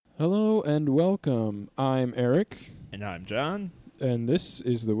Hello and welcome. I'm Eric. And I'm John. And this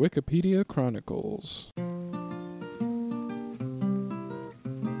is the Wikipedia Chronicles.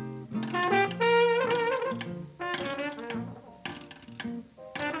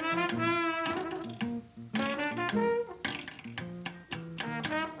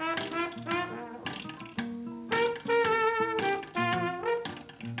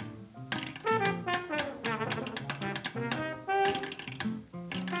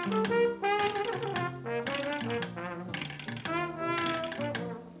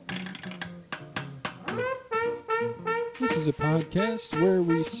 This is a podcast where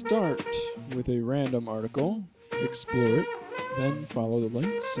we start with a random article, explore it, then follow the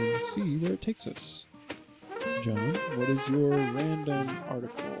links and see where it takes us. John, what is your random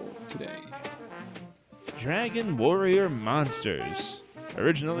article today? Dragon Warrior Monsters.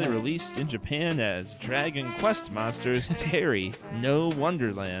 Originally released in Japan as Dragon Quest Monsters Terry No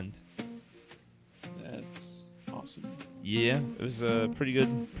Wonderland. That's awesome. Yeah, it was a pretty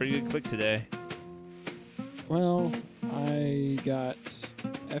good click today. Well, I got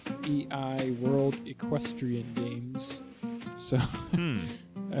FEI World Equestrian Games, so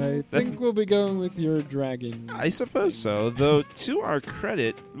I think we'll be going with your dragon. I suppose so, though to our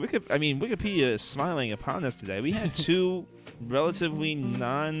credit, Wikipedia is smiling upon us today. We had two relatively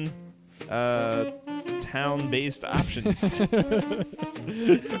non-town-based options,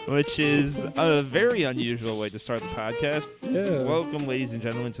 which is a very unusual way to start the podcast. Yeah. Welcome, ladies and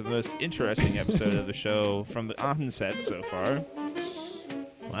gentlemen, to the most interesting episode of the show from the onset so far.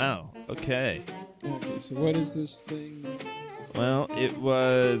 Wow. Okay, so what is this thing? Well, it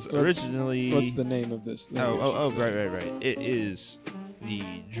was originally... What's the name of this thing? Right. It is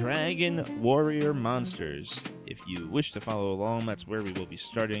the Dragon Warrior Monsters. If you wish to follow along, that's where we will be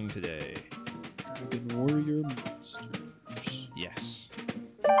starting today. Dragon Warrior Monsters. Yes.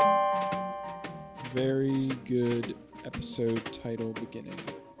 Very good episode title beginning.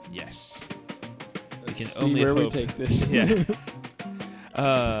 Yes. Let's we can see only where hope. we take this. Yeah.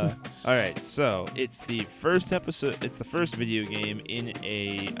 All right, so it's the first episode. It's the first video game in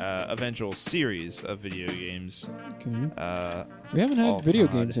a eventual series of video games. Okay. We haven't had video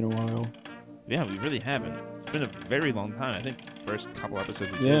games in a while. Yeah, we really haven't. It's been a very long time. I think the first couple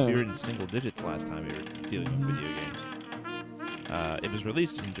episodes we were in single digits last time we were dealing with video games. It was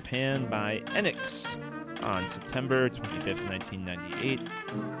released in Japan by Enix on September 25th, 1998.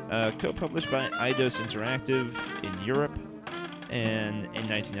 Co-published by Eidos Interactive in Europe and in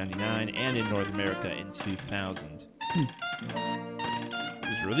 1999 and in North America in 2000. It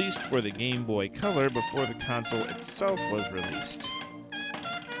was released for the Game Boy Color before the console itself was released.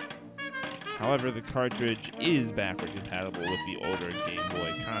 However, the cartridge is backward compatible with the older Game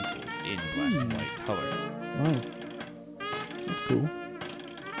Boy consoles in black and white color. Wow. That's cool.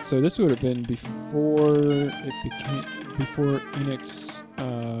 So this would have been before Enix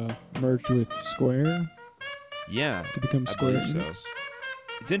merged with Square. Yeah, to become Square Enix. So.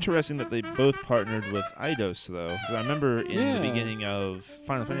 It's interesting that they both partnered with Eidos, though, because I remember in the beginning of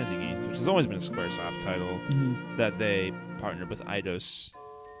Final Fantasy games, which has always been a Squaresoft title, that they partnered with Eidos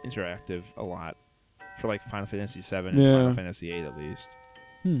Interactive a lot for like Final Fantasy VII and Final Fantasy VIII at least.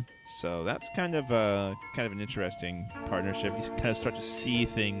 So that's kind of an interesting partnership. You kind of start to see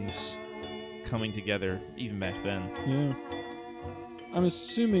things coming together even back then. Yeah. I'm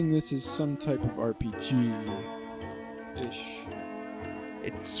assuming this is some type of RPG-ish.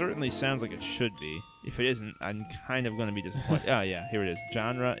 It certainly sounds like it should be. If it isn't, I'm kind of going to be disappointed. Oh, yeah, here it is.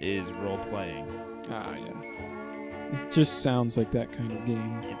 Genre is role-playing. Ah, yeah. It just sounds like that kind of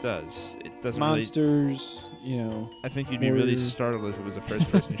game. It does. It doesn't Monsters, I think you'd be really startled if it was a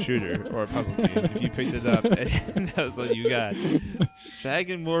first-person shooter or a puzzle game. If you picked it up and that was what you got.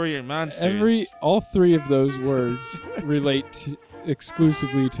 Dragon Warrior Monsters. All three of those words relate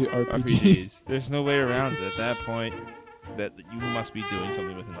exclusively to RPGs. There's no way around it at that point. That you must be doing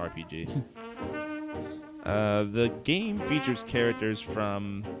something with an RPG. The game features characters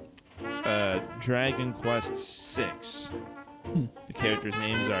from Dragon Quest VI. The characters'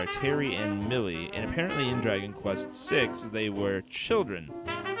 names are Terry and Millie, and apparently in Dragon Quest VI they were children.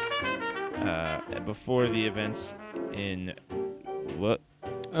 Before the events in what?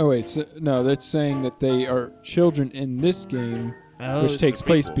 Oh wait, no, that's saying that they are children in this game, which takes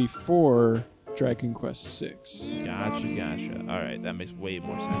place before Dragon Quest VI. Gotcha. Alright, that makes way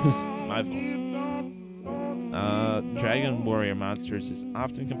more sense. My fault. Dragon Warrior Monsters is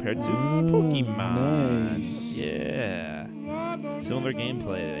often compared to Pokemon. Nice. Yeah. Similar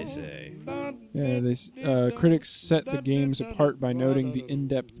gameplay, they say. Yeah, critics set the games apart by noting the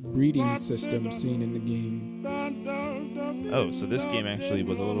in-depth breeding system seen in the game. Oh, so this game actually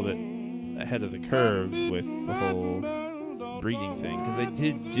was a little bit ahead of the curve with the whole breeding thing, because they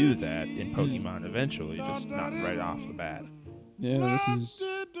did do that in Pokemon eventually, just not right off the bat. Yeah, this is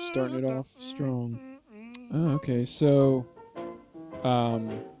starting it off strong. Oh, okay, so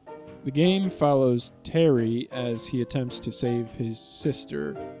the game follows Terry as he attempts to save his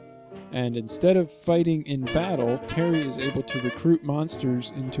sister. And instead of fighting in battle, Terry is able to recruit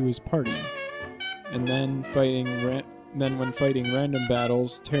monsters into his party. And then when fighting random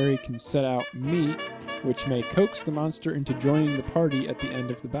battles, Terry can set out meat, which may coax the monster into joining the party at the end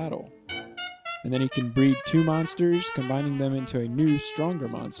of the battle. And then he can breed 2 monsters, combining them into a new, stronger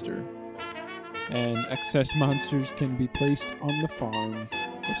monster. And excess monsters can be placed on the farm,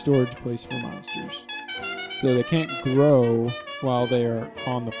 a storage place for monsters. So they can't grow while they are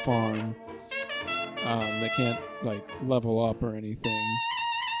on the farm. They can't, level up or anything.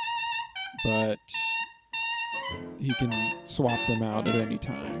 But he can swap them out at any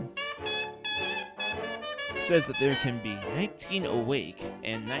time. It says that there can be 19 awake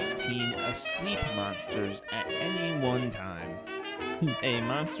and 19 asleep monsters at any one time. A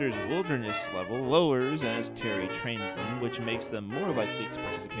monster's wilderness level lowers as Terry trains them, which makes them more likely to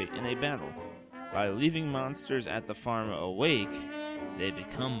participate in a battle. By leaving monsters at the farm awake, they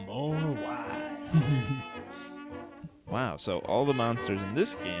become more wild. Wow, so all the monsters in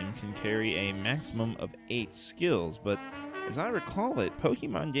this game can carry a maximum of 8 skills, but as I recall it,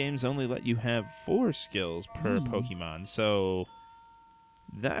 Pokemon games only let you have 4 skills per Pokemon, so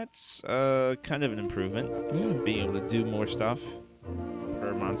that's kind of an improvement. Yeah. Being able to do more stuff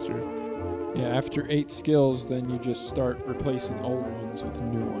per monster. Yeah, after 8 skills, then you just start replacing old ones with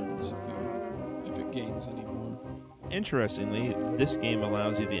new ones if it gains any more. Interestingly, this game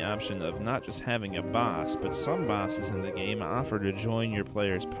allows you the option of not just having a boss, but some bosses in the game offer to join your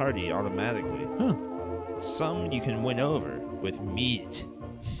player's party automatically. Huh. Some you can win over with meat,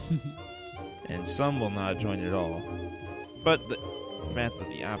 and some will not join at all. But the fact that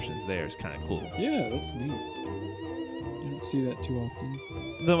the option's there is kind of cool. Yeah, that's neat. I don't see that too often.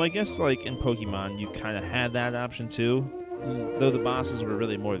 Though I guess in Pokemon you kind of had that option too. Though the bosses were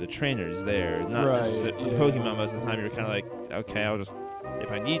really more the trainers there, not necessarily. Yeah. In Pokemon, most of the time you were kind of like, okay,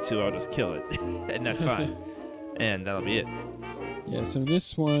 if I need to, I'll just kill it, and that's fine, and that'll be it. Yeah, so in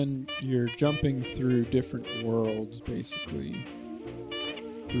this one, you're jumping through different worlds, basically,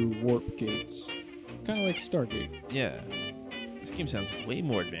 through warp gates, kind of like Stargate. Yeah, this game sounds way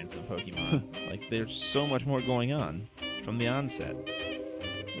more advanced than Pokemon. There's so much more going on from the onset.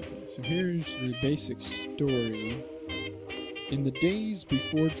 Okay, so here's the basic story. In the days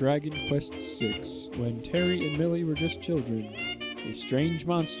before Dragon Quest VI, when Terry and Millie were just children, a strange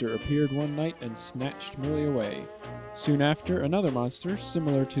monster appeared one night and snatched Millie away. Soon after, another monster,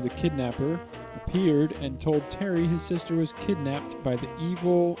 similar to the kidnapper, appeared and told Terry his sister was kidnapped by the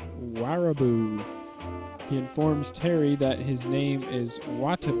evil Waraboo. He informs Terry that his name is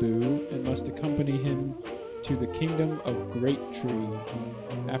Wataboo and must accompany him to the kingdom of Great Tree.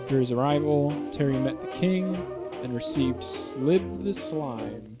 After his arrival, Terry met the king and received Slib the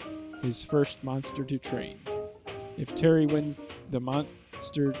Slime, his first monster to train. If Terry wins the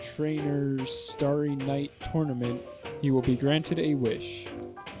Monster Trainer's Starry Night tournament, he will be granted a wish.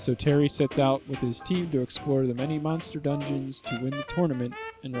 So Terry sets out with his team to explore the many monster dungeons to win the tournament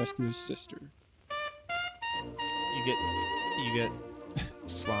and rescue his sister. You get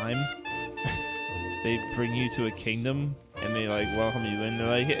slime. They bring you to a kingdom and they welcome you in. They're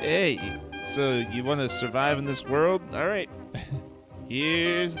like, hey, so you want to survive in this world? All right.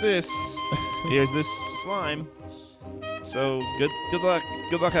 Here's this slime. So good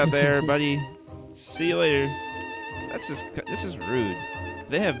luck out there, buddy. See you later. This is rude.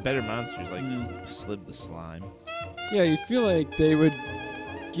 They have better monsters like Slib the Slime. Yeah, you feel like they would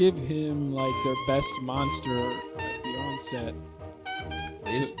give him their best monster at the onset.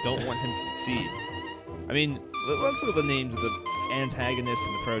 They just don't want him to succeed. I mean, let's look at the names of the antagonist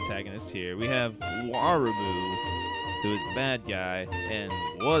and the protagonist here. We have Waraboo, who is the bad guy, and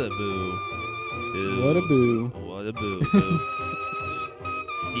Wataboo, who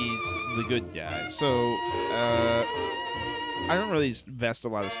he's the good guy. So I don't really invest a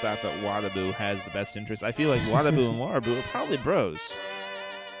lot of stock that Wataboo has the best interest. I feel like Wataboo and Waraboo are probably bros.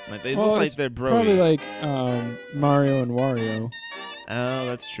 They look like they're bros. Probably like Mario and Wario. Oh,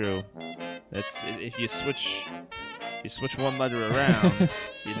 that's true. That's if you switch one letter around,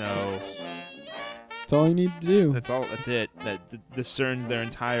 That's all you need to do. That's it. That discerns their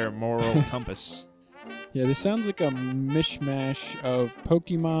entire moral compass. Yeah, this sounds like a mishmash of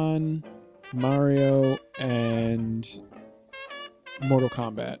Pokemon, Mario, and Mortal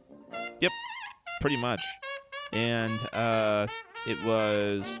Kombat. Yep, pretty much. And it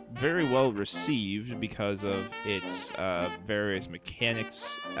was very well received because of its various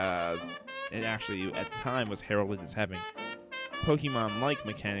mechanics. It actually, at the time, was heralded as having Pokemon-like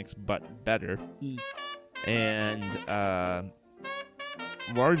mechanics, but better. And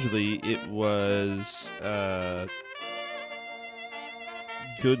largely, it was a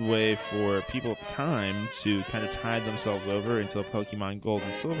good way for people at the time to kind of tide themselves over until Pokemon Gold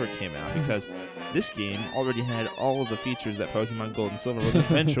and Silver came out, because this game already had all of the features that Pokemon Gold and Silver was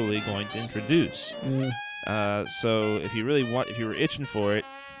eventually going to introduce. So if you were itching for it,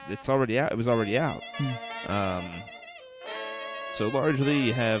 it's already out. It was already out. So largely,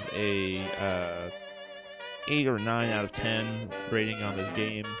 you have a 8 or 9 out of 10 rating on this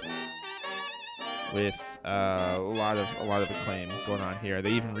game, with a lot of acclaim going on here.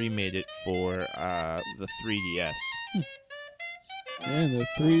 They even remade it for the 3DS. And the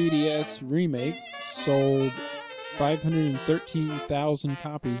 3DS remake sold 513,000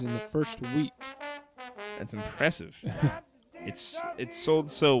 copies in the first week. That's impressive. It sold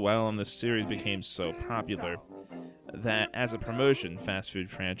so well, and the series became so popular that, as a promotion, fast food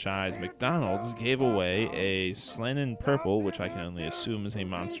franchise McDonald's gave away a Slanin Purple, which I can only assume is a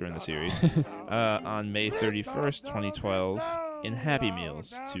monster in the series, on May 31st, 2012, in Happy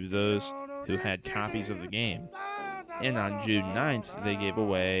Meals to those who had copies of the game. And on June 9th, they gave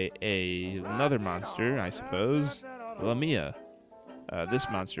away another monster, I suppose, Lamia. This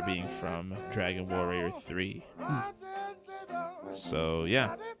monster being from Dragon Warrior 3. So,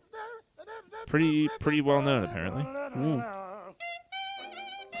 yeah. Pretty well known, apparently.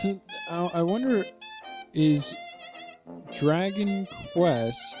 So I wonder, is Dragon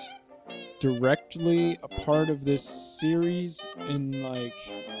Quest directly a part of this series in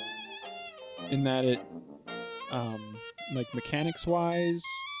that it mechanics wise?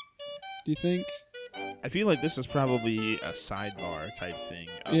 Do you think? I feel like this is probably a sidebar type thing.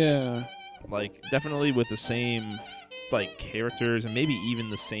 Yeah. Definitely with the same characters and maybe even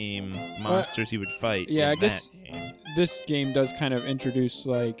the same monsters you would fight. Yeah, I guess game. This game does kind of introduce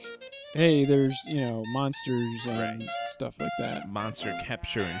hey, there's monsters and stuff like that. Monster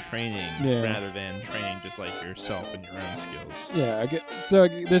capture and training rather than training just yourself and your own skills. Yeah, so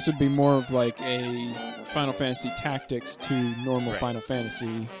this would be more of a Final Fantasy Tactics to normal Final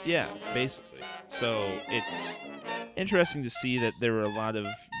Fantasy. Yeah, basically. So it's interesting to see that there were a lot of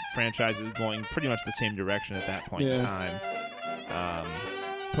franchises going pretty much the same direction at that point in time.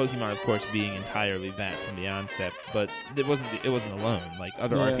 Pokemon, of course, being entirely that from the onset, but it wasn't alone.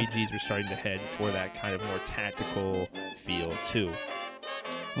 Other RPGs were starting to head for that kind of more tactical feel too.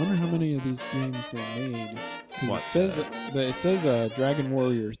 I wonder how many of these games they made. It says Dragon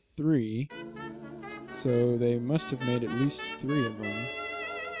Warrior 3, so they must have made at least 3 of them.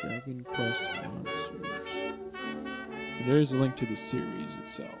 Dragon Quest Monsters. There's a link to the series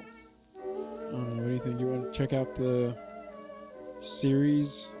itself. What do you think? You want to check out the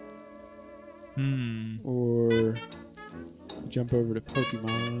series? Or jump over to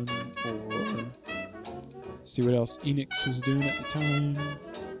Pokemon? Or see what else Enix was doing at the time?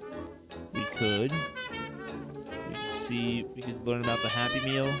 We could learn about the Happy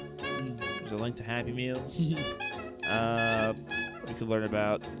Meal. There's a link to Happy Meals. We could learn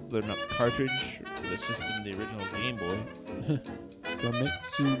about the cartridge, the system, the original Game Boy.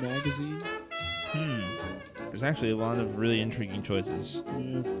 Famitsu magazine. There's actually a lot of really intriguing choices.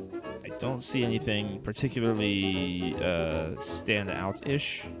 Yeah. I don't see anything particularly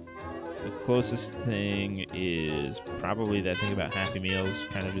stand-out-ish. The closest thing is probably that thing about Happy Meals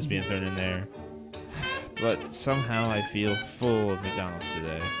kind of just being thrown in there. But somehow I feel full of McDonald's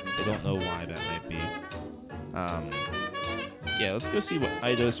today. I don't know why that might be. Yeah, let's go see what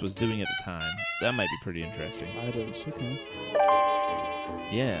Eidos was doing at the time. That might be pretty interesting. Eidos, okay.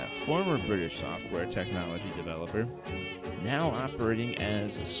 Yeah, former British software technology developer, now operating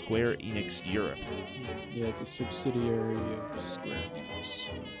as Square Enix Europe. Yeah, it's a subsidiary of Square Enix.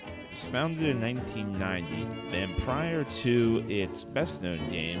 It was founded in 1990, and prior to its best-known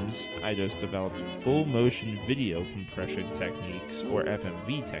games, Eidos developed full-motion video compression techniques, or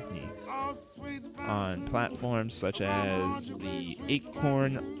FMV techniques, on platforms such as the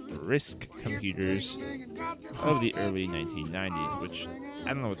Acorn RISC computers of the early 1990s, which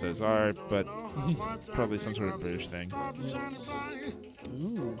I don't know what those are, but probably some sort of British thing.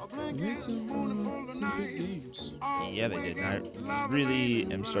 Ooh, they made some pretty big games. Yeah, they did. And I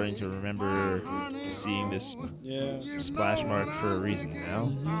really am starting to remember seeing this splash mark for a reason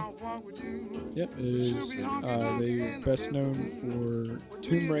now. Mm-hmm. Yep, it is. They're best known for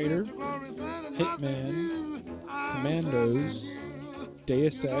Tomb Raider, Hitman, Commandos,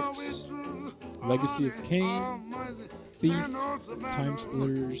 Deus Ex, Legacy of Kain, Thief, Time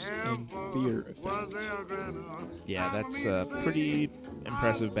Splitters, and Fear Effect. Yeah, that's a pretty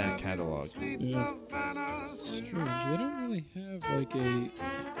impressive back catalog. Yeah. Strange. They don't really have like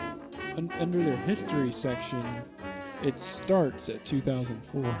under their history section, it starts at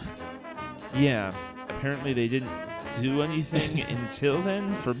 2004. Yeah, apparently they didn't do anything until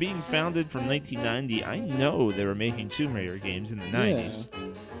then. For being founded from 1990, I know they were making Tomb Raider games in the 90s.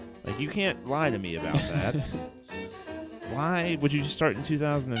 Like, you can't lie to me about that. Why would you start in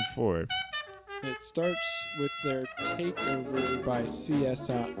 2004? It starts with their takeover by SCI.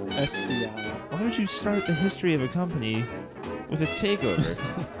 Why would you start the history of a company with its takeover?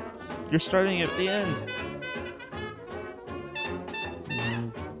 You're starting at the end.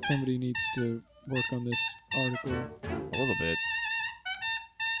 Somebody needs to work on this article. A little bit.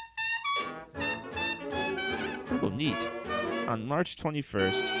 Oh, neat. On March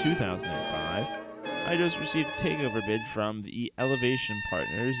 21st, 2005, Eidos received a takeover bid from the Elevation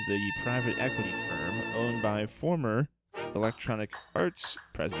Partners, the private equity firm owned by former Electronic Arts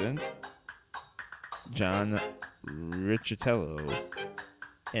president John Riccitello,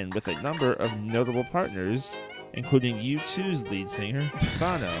 and with a number of notable partners, including U2's lead singer,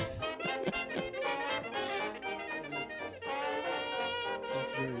 Bono.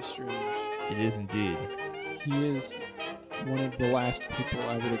 That's very strange. It is indeed. He is one of the last people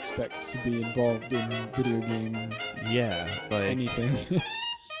I would expect to be involved in video game anything.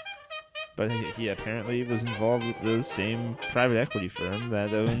 But he apparently was involved with the same private equity firm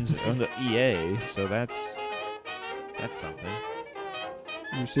that owned EA, so that's something.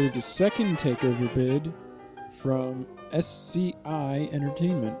 He received a second takeover bid from SCI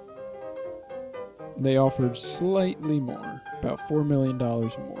Entertainment. They offered slightly more, about $4 million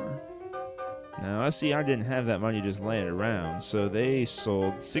more. Now, SCI didn't have that money just laying around, so they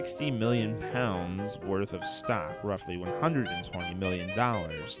sold 60 million pounds worth of stock, roughly $120 million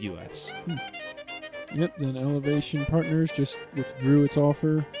US. Yep, then Elevation Partners just withdrew its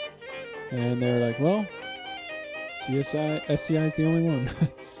offer, and they're like, well, SCI's the only one.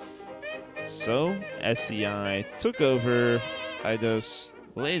 So, SCI took over Eidos,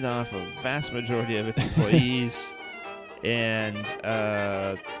 laid off a vast majority of its employees, and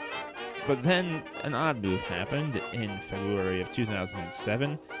but then an odd move happened. In February of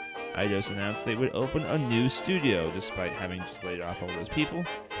 2007, Eidos announced they would open a new studio, despite having just laid off all those people,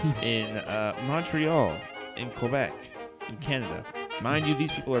 in Montreal, in Quebec, in Canada. Mind you,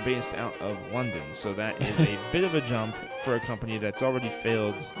 these people are based out of London, so that is a bit of a jump for a company that's already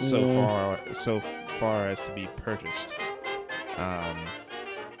failed so far as to be purchased.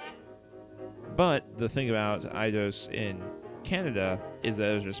 But the thing about Eidos in Canada is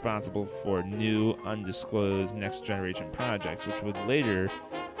that it was responsible for new, undisclosed next-generation projects, which would later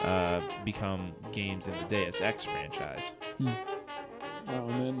become games in the Deus Ex franchise. Wow,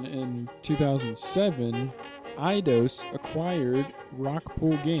 and then in 2007, Eidos acquired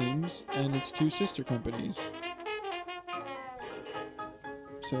Rockpool Games and its two sister companies.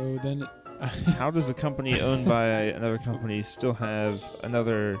 So then... How does a company owned by another company still have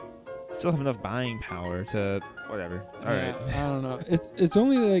enough buying power to... Whatever. All right. I don't know. It's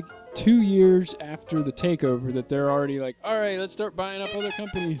only like 2 years after the takeover that they're already like, all right, let's start buying up other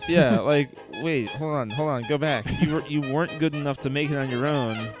companies. Yeah, like, wait, hold on, go back. You weren't good enough to make it on your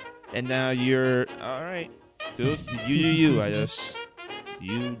own, and now you're all right. You do you, Eidos.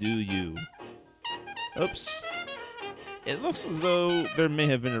 You do you. Oops. It looks as though there may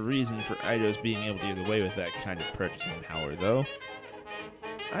have been a reason for Eidos being able to get away with that kind of purchasing power, though.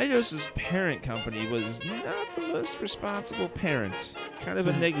 Eidos' parent company was not the most responsible parent. Kind of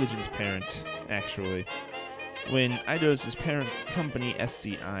a negligent parent, actually. When Eidos' parent company,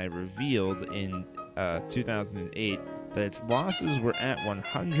 SCI, revealed in 2008 that its losses were at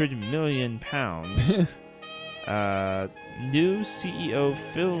 100 million pounds, new CEO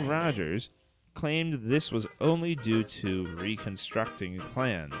Phil Rogers claimed this was only due to reconstructing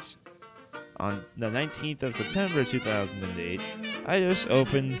plans. On the 19th of September 2008, Eidos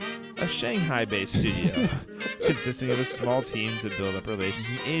opened a Shanghai-based studio, consisting of a small team to build up relations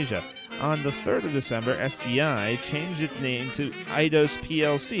in Asia. On the 3rd of December, SCI changed its name to Eidos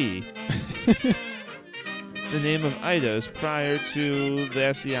PLC, the name of Eidos prior to the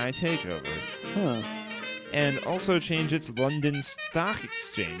SCI takeover. And also changed its London Stock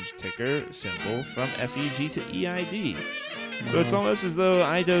Exchange ticker symbol from SEG to EID. So it's almost as though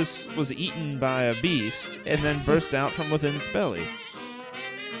Eidos was eaten by a beast and then burst out from within its belly.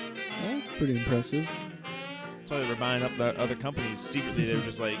 That's pretty impressive. That's why they were buying up the other companies. Secretly, they were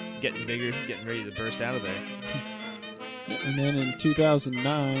just like getting bigger, getting ready to burst out of there. And then in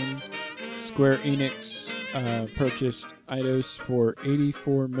 2009, Square Enix purchased Eidos for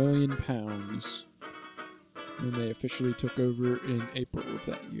 £84 million when they officially took over in April of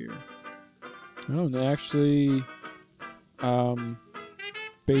that year. Oh, and they actually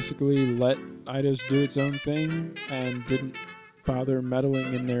basically let Eidos do its own thing and didn't bother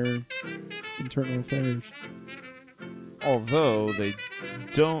meddling in their internal affairs. Although they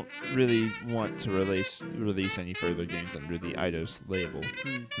don't really want to release any further games under the Eidos label,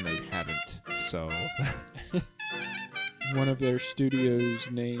 and they haven't. So one of their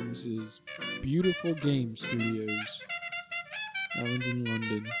studios' names is Beautiful Game Studios. That one's in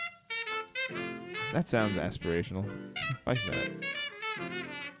London. That sounds aspirational. I like that.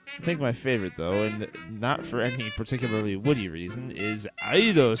 I think my favorite, though, and not for any particularly woody reason, is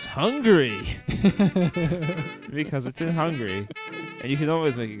Eidos Hungary. Because it's in Hungary. And you can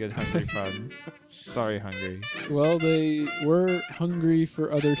always make a good Hungary fun. Sorry, Hungary. Well, they were hungry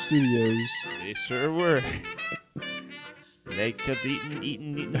for other studios. They sure were. They kept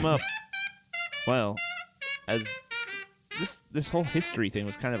eating them up. Well, as this whole history thing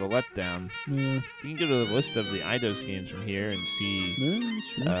was kind of a letdown. Yeah. You can go to the list of the Eidos games from here and see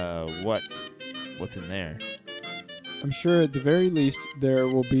what's in there. I'm sure at the very least there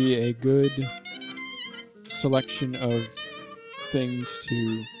will be a good selection of things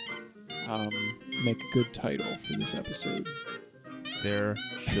to make a good title for this episode. There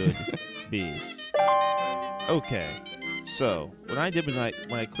should be. Okay. So, what I did was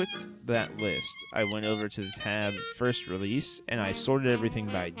when I clicked that list, I went over to the tab First Release, and I sorted everything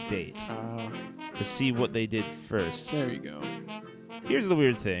by date to see what they did first. There you go. Here's the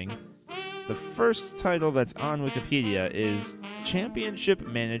weird thing. The first title that's on Wikipedia is Championship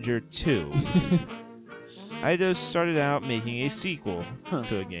Manager 2. Eidos started out making a sequel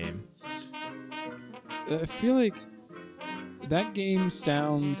to a game. I feel like that game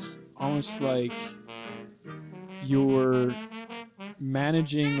sounds almost like you're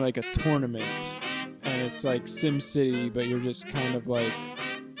managing like a tournament, and it's like SimCity, but you're just kind of like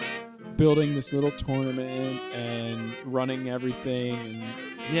building this little tournament and running everything,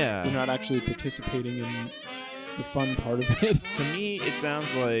 and you're not actually participating in the fun part of it. To me, it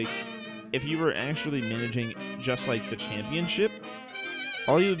sounds like if you were actually managing just like the championship,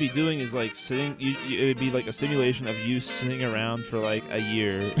 all you would be doing is like sitting. It would be like a simulation of you sitting around for like a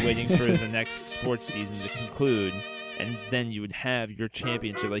year waiting for the next sports season to conclude, and then you would have your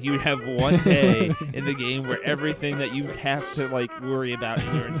championship. Like you would have one day in the game where everything that you have to like worry about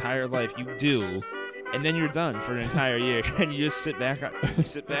in your entire life you do, and then you're done for an entire year, and you just sit back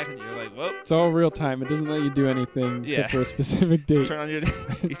and you're like, well, it's all real time. It doesn't let you do anything except for a specific date.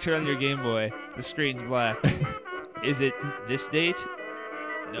 You turn on your Game Boy, the screen's black. Is it this date?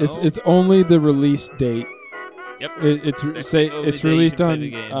 No. It's only the release date. Yep. It's released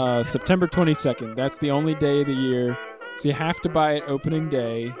on September 22nd. That's the only day of the year. So you have to buy it opening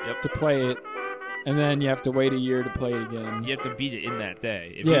day to play it, and then you have to wait a year to play it again. You have to beat it in that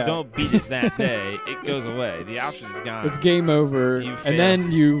day. If you don't beat it that day, it goes away. The option is gone. It's game over, and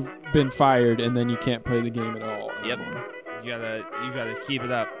then you've been fired, and then you can't play the game at all anymore. Yep. You gotta keep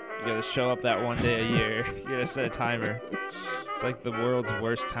it up. You gotta show up that one day a year. You gotta set a timer. It's like the world's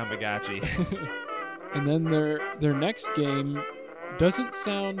worst Tamagotchi. And then their next game doesn't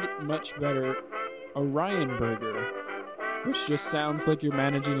sound much better. Orion Burger, which just sounds like you're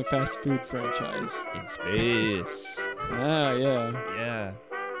managing a fast food franchise. In space. Ah, yeah. Yeah.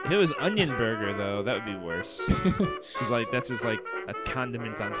 If it was Onion Burger, though, that would be worse. Because that's just like a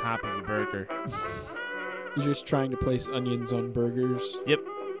condiment on top of a burger. You're just trying to place onions on burgers. Yep.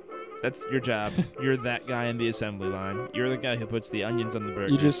 That's your job. You're that guy in the assembly line. You're the guy who puts the onions on the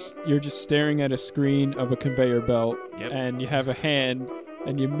burgers. You're just staring at a screen of a conveyor belt, and you have a hand,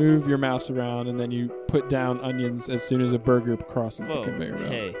 and you move your mouse around, and then you put down onions as soon as a burger crosses the conveyor belt.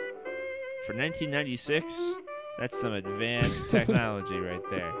 Hey, for 1996, that's some advanced technology right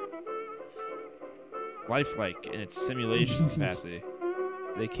there. Lifelike in its simulation capacity.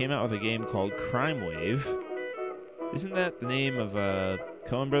 They came out with a game called Crime Wave. Isn't that the name of a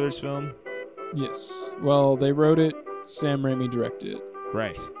Coen Brothers film? Yes. Well, they wrote it. Sam Raimi directed it.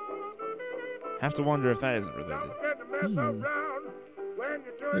 Right. Have to wonder if that isn't related.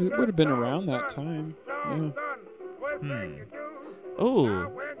 It would have been around that time. Yeah.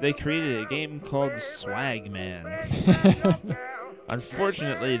 Oh, they created a game called Swagman.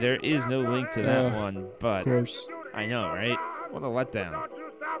 Unfortunately, there is no link to that one, but of course. I know, right? What a letdown.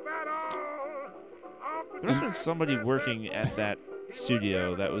 There must have been somebody working at that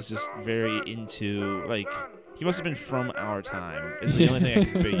studio that was just very into, like, he must have been from our time, is the only thing I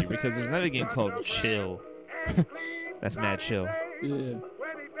can figure, because there's another game called Chill. That's mad chill. Yeah.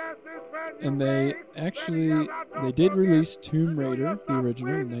 And they did release Tomb Raider, the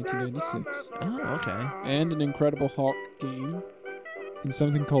original, in 1996. Oh, okay. And an Incredible Hulk game. And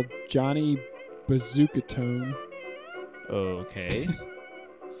something called Johnny Bazooka-Tone. Okay.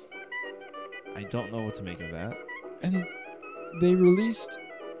 I don't know what to make of that. And they released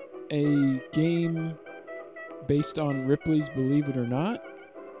a game based on Ripley's Believe It or Not.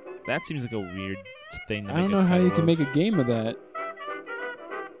 That seems like a weird thing to make I don't know how you can make a game of that.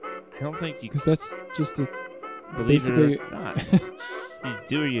 I don't think you... Because that's just a... Believe basically, it or not. You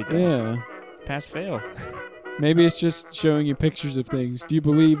do or you don't. Yeah. Pass, fail. Maybe it's just showing you pictures of things. Do you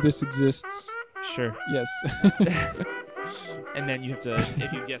believe this exists? Sure. Yes. And then you have to...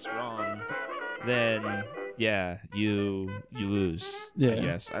 If you guess wrong, then, yeah, you lose. Yeah. I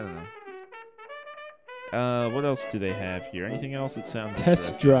guess. I don't know. What else do they have here? Anything else that sounds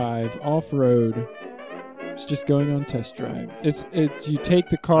Test drive, off-road. It's just going on test drive. It's you take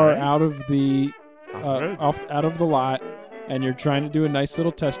the car out of the out of the lot, and you're trying to do a nice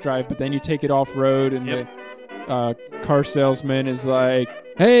little test drive, but then you take it off-road, and the car salesman is like,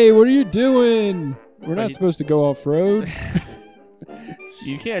 "Hey, what are you doing? We're not supposed to go off-road.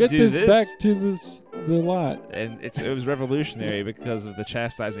 You can't Get do this back to the lot." And it was revolutionary because of the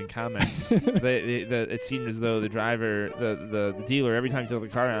chastising comments. It seemed as though the driver, the dealer, every time he took the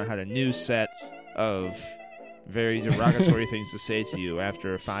car out, had a new set of very derogatory things to say to you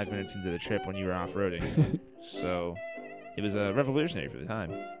after 5 minutes into the trip when you were off-roading. So it was revolutionary for the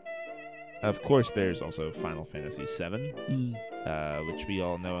time. Of course, there's also Final Fantasy VII, which we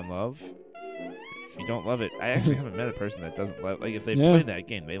all know and love. If you don't love it, I actually haven't met a person that doesn't love. Like, if they played that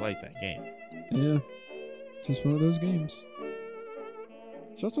game, they like that game. Yeah, just one of those games.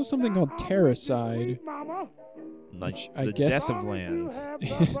 There's also something called Terracide, Like I the guess Death of Land.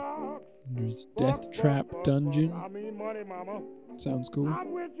 There's Death Trap Dungeon. Sounds cool.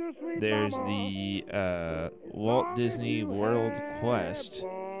 There's the Walt Disney World Quest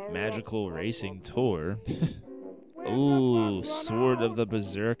Magical Racing Tour. Ooh, Sword of the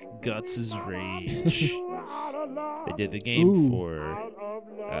Berserk Guts' Rage. They did the game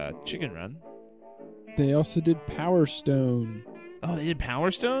for Chicken Run. They also did Power Stone. Oh, they did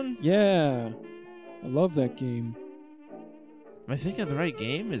Power Stone? Yeah. I love that game. Am I thinking of the right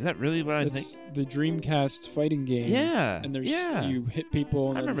game? Is that really what I think? It's the Dreamcast fighting game. Yeah. And you hit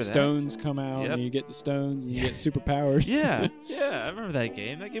people and then the stones come out and you get the stones and you get superpowers. Yeah. I remember that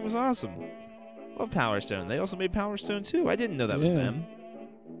game. That game was awesome. Love Power Stone. They also made Power Stone 2. I didn't know that was them.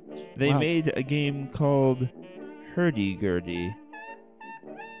 They made a game called Hurdy-Gurdy.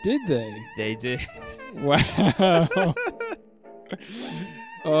 Did they? They did. Wow.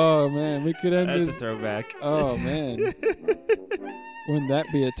 Oh, man. We could end this. That's a throwback. Oh, man. Wouldn't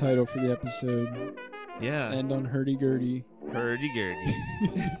that be a title for the episode? Yeah. End on Hurdy-Gurdy. Hurdy-Gurdy.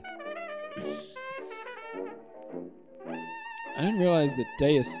 I didn't realize that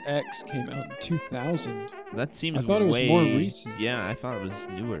Deus Ex came out in 2000. That seems I thought it was more recent. Yeah, I thought it was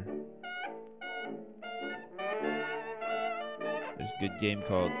newer. There's a good game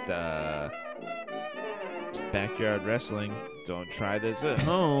called Backyard Wrestling. Don't try this at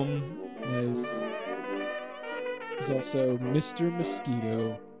home. Nice. There's also Mr.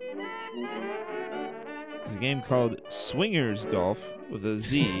 Mosquito. There's a game called Swingers Golf with a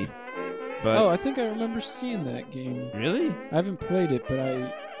Z. But I think I remember seeing that game. Really? I haven't played it, but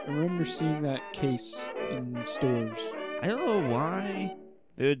I remember seeing that case in stores. I don't know why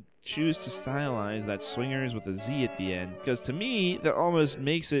they would choose to stylize that Swingers with a Z at the end, because to me, that almost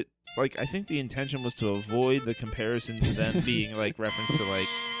makes it, like, I think the intention was to avoid the comparison to them being, like, reference to, like,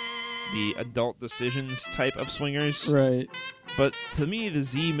 the adult decisions type of Swingers. Right. But to me, the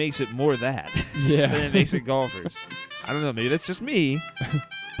Z makes it more that than it makes it golfers. I don't know, maybe that's just me,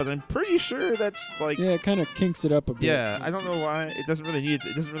 but I'm pretty sure that's, like... Yeah, it kind of kinks it up a bit. Yeah, I don't know why. It doesn't really need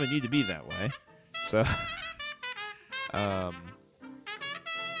to be that way. So,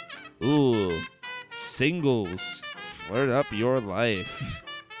 ooh, Singles, Flirt Up Your Life.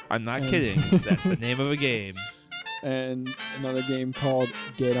 I'm not kidding. That's the name of a game. And another game called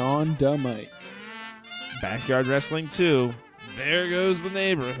Get On Da Mike. Backyard Wrestling 2. There goes the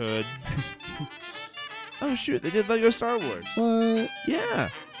neighborhood. Oh, shoot. They did Lego Star Wars. What? Yeah.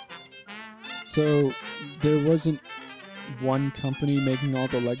 So there wasn't one company making all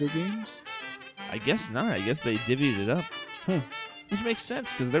the Lego games? I guess not. I guess they divvied it up. Huh. Which makes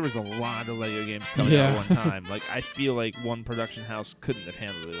sense, because there was a lot of Lego games coming out at one time. Like, I feel like one production house couldn't have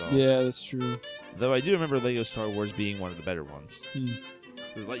handled it all. Yeah, that's true. Though I do remember Lego Star Wars being one of the better ones.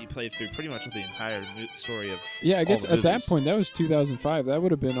 They let you play through pretty much the entire story of I guess all the at that movies. point, that was 2005. That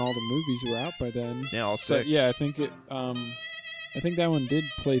would have been all the movies were out by then. Yeah, all So, six. yeah, I think I think that one did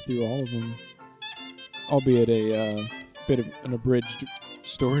play through all of them, albeit a bit of an abridged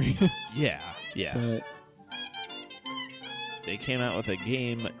story. Yeah. But They came out with a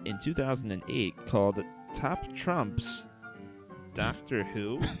game in 2008 called Top Trumps Doctor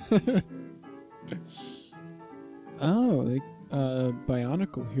Who. oh, they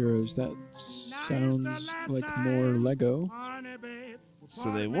Bionicle Heroes. That sounds like more Lego.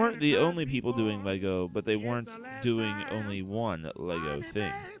 So they weren't the only people doing Lego, but they weren't doing only one Lego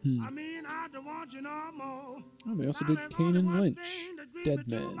thing. Oh, they also did Kane and Lynch, Dead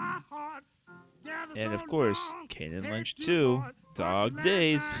Men. And of course, Kane and Lynch 2, Dog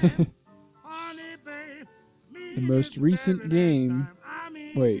Days. The most recent game.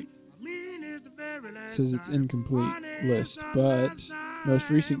 Wait. It says it's incomplete list, but most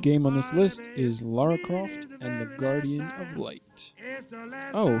recent game on this list is Lara Croft and the Guardian of Light.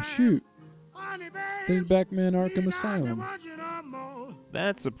 Oh, shoot. There's Batman Arkham Asylum.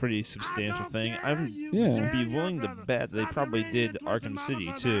 That's a pretty substantial thing. I would Yeah. be willing to bet they probably did Arkham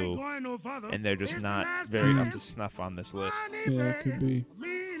City too, and they're just not very up to snuff on this list. Yeah, it could be.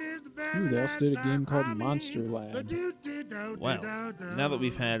 Ooh, they also did a game called Monster Lab. Well, now that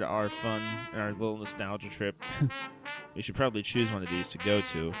we've had our fun and our little nostalgia trip, we should probably choose one of these to go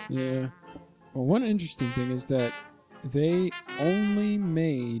to. Yeah. Well, one interesting thing is that they only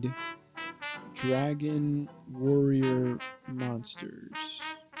made Dragon Warrior monsters.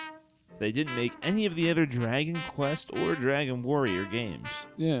 They didn't make any of the other Dragon Quest or Dragon Warrior games.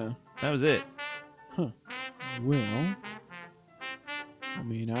 Yeah. That was it. Huh. Well, I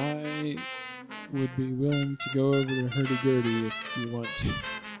mean, I would be willing to go over to Hurdy-Gurdy if you want to.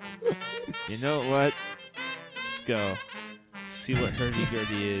 You know what? Let's go. Let's see what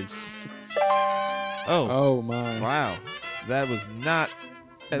Hurdy-Gurdy is. Oh my. Wow. That was not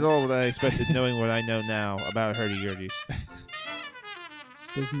at all what I expected, knowing what I know now about Hurdy-Gurdies. This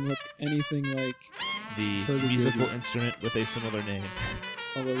doesn't look anything like The Hurdy-Gurdy. musical instrument with a similar name.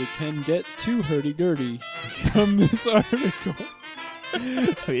 Although we can get to Hurdy-Gurdy from this article.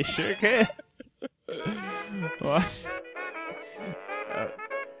 We sure can. What?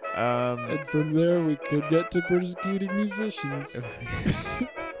 And from there we could get to Persecuted Musicians.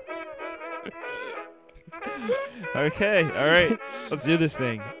 Okay, alright. Let's do this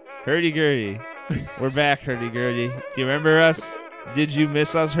thing. Hurdy-Gurdy. We're back, Hurdy-Gurdy. Do you remember us? Did you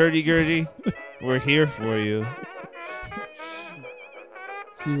miss us, Hurdy-Gurdy? We're here for you.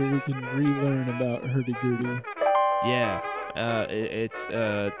 See what we can relearn about Hurdy-Gurdy. Yeah. It's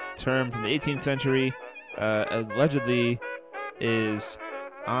a term from the 18th century. Allegedly is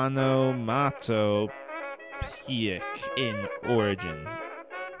onomatopoeic in origin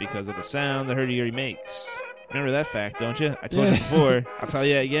because of the sound the hurdy-gurdy makes. Remember that fact, don't you? I told you before. I'll tell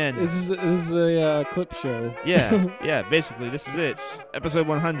you again. This is a clip show. Yeah. Basically, this is it. Episode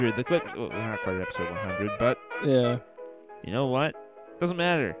 100. The clip. Well, we're not quite at episode 100, but Yeah. you know what? Doesn't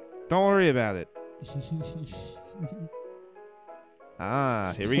matter. Don't worry about it.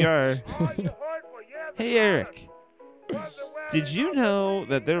 Here we are. Hey, Eric. Did you know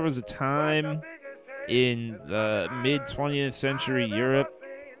that there was a time in the mid-20th century Europe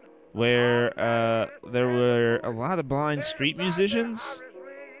where there were a lot of blind street musicians?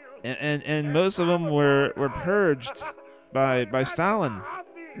 And most of them were purged by Stalin.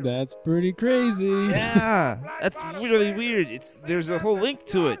 That's pretty crazy. Yeah, that's really weird. There's a whole link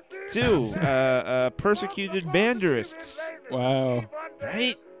to it, too. Persecuted bandurists. Wow.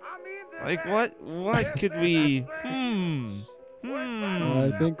 Right? Like, what could we... Well,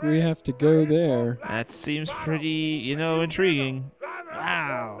 I think we have to go there. That seems pretty, intriguing.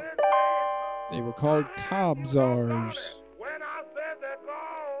 Wow. They were called Kobzars.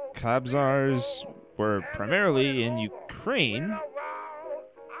 Kobzars were primarily in Ukraine,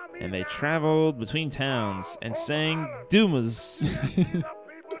 and they traveled between towns and sang Dumas.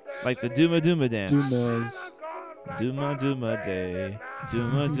 Like the Duma Duma dance. Dumas. Duma Duma Day.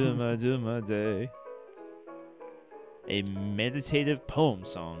 Duma Duma Duma Day. A meditative poem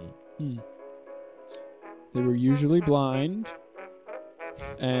song. They were usually blind,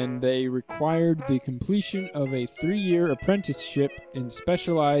 and they required the completion of a 3-year apprenticeship in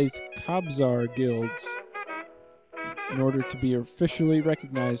specialized Kobzar guilds in order to be officially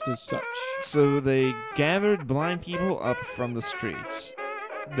recognized as such. So they gathered blind people up from the streets.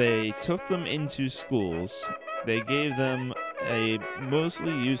 They took them into schools. They gave them a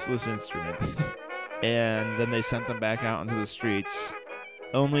mostly useless instrument. And then they sent them back out into the streets,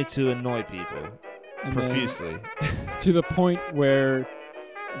 only to annoy people And profusely. to the point where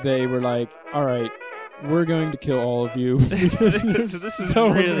they were like, all right, we're going to kill all of you. This is so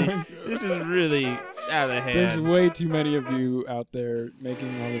really annoying. this is really out of hand. There's way too many of you out there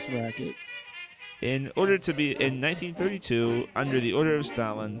making all this racket. In 1932, under the order of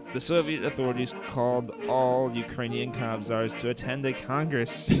Stalin, the Soviet authorities called all Ukrainian Kobzars to attend a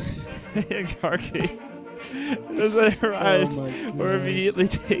congress in Kharkiv. Those that arrived were immediately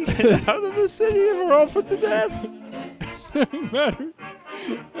taken out of the city and were all put to death. No matter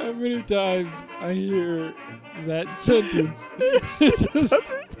how many times I hear that sentence, it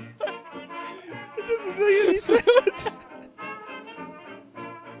doesn't make any sense.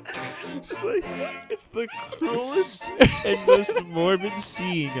 It's the cruelest and most morbid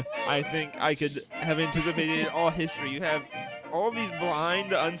scene I think I could have anticipated in all history. You have all these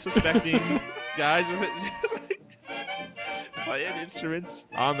blind, unsuspecting guys with playing instruments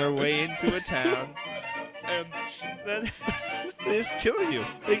on their way into a town, and then they just kill you.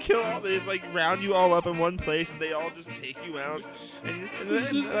 They just round you all up in one place, and they all just take you out, and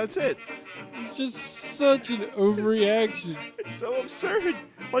then that's it. It's just such an overreaction. It's so absurd.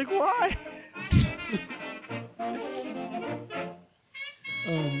 Why?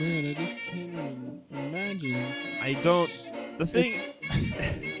 Oh man, I just can't even imagine.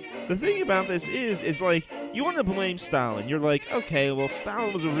 The thing about this is you want to blame Stalin. You're like, okay, well,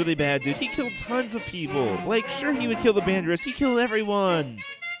 Stalin was a really bad dude. He killed tons of people. Sure, he would kill the bandurists. He killed everyone.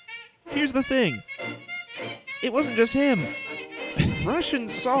 Here's the thing. It wasn't just him. Russian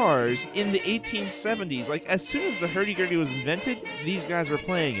Tsars in the 1870s, as soon as the hurdy-gurdy was invented, these guys were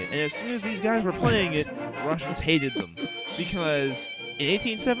playing it. And as soon as these guys were playing it, Russians hated them. Because in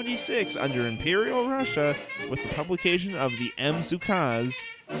 1876, under Imperial Russia, with the publication of the M. Sukaz,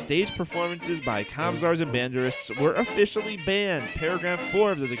 stage performances by Kobzars and bandurists were officially banned. Paragraph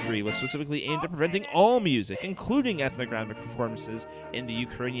 4 of the decree was specifically aimed at preventing all music, including ethnographic performances in the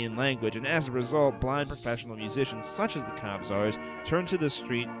Ukrainian language, and as a result, blind professional musicians such as the Kobzars turned to the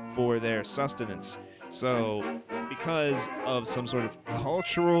street for their sustenance. So, because of some sort of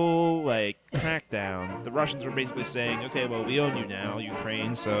cultural, crackdown, the Russians were basically saying, okay, well, we own you now,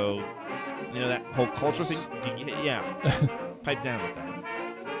 Ukraine, so, that whole culture thing, yeah, pipe down with that.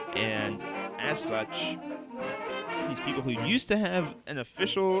 And as such, these people who used to have an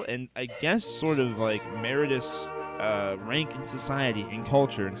official and I guess sort of meritorious rank in society and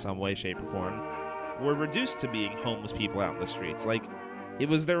culture in some way, shape, or form were reduced to being homeless people out in the streets. It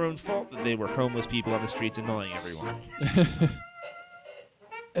was their own fault that they were homeless people on the streets annoying everyone.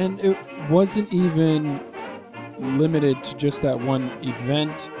 And it wasn't even limited to just that one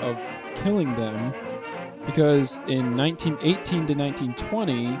event of killing them. Because in 1918 to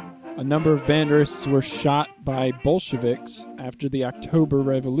 1920, a number of bandurists were shot by Bolsheviks after the October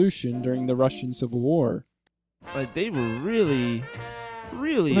Revolution during the Russian Civil War. They were really,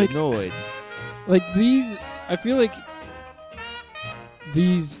 really annoyed. I feel like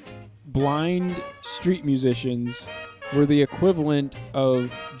these blind street musicians were the equivalent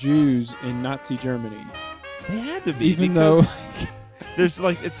of Jews in Nazi Germany. They had to be, even though there's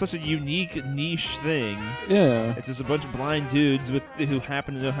it's such a unique niche thing. Yeah. It's just a bunch of blind dudes who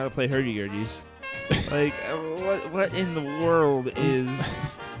happen to know how to play hurdy-gurdies. What in the world is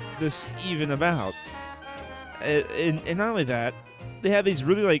this even about? And not only that, they had these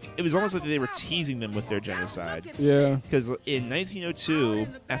really it was almost like they were teasing them with their genocide. Yeah. Because in 1902,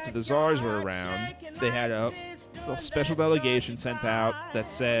 after the Tsars were around, they had a special delegation sent out that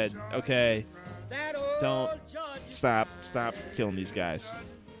said, okay, don't stop killing these guys.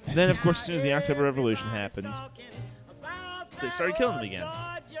 And then, of course, as soon as the October Revolution happened, they started killing them again.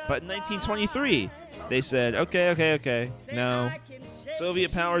 But in 1923, they said, okay, no,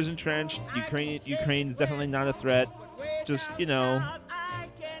 Soviet power's entrenched, Ukraine's definitely not a threat, just, don't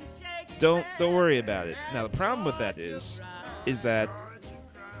worry about it. Now, the problem with that is that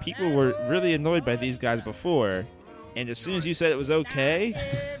people were really annoyed by these guys before, and as soon as you said it was okay...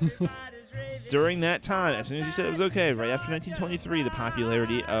 During that time, as soon as you said it was okay, right after 1923, the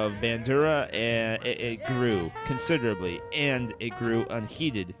popularity of bandura it grew considerably, and it grew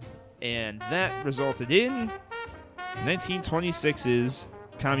unheeded, and that resulted in 1926's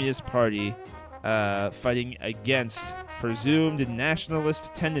Communist Party fighting against presumed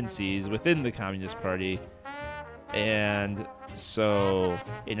nationalist tendencies within the Communist Party, and so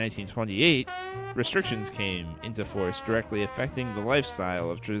in 1928, restrictions came into force directly affecting the lifestyle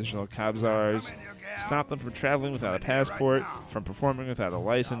of traditional Kobzars, stopped them from traveling without a passport, from performing without a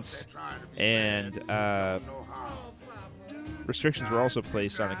license, and restrictions were also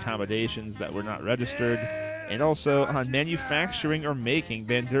placed on accommodations that were not registered, and also on manufacturing or making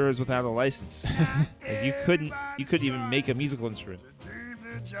banduras without a license. You couldn't even make a musical instrument.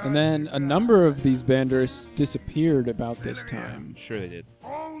 And then a number of these bandurists disappeared about this time. Sure they did.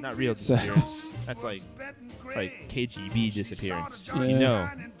 Not real disappearance. That's like KGB disappearance. Yeah. You know.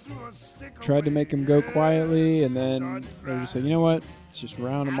 Tried to make them go quietly, and then they were just like, you know what? Let's just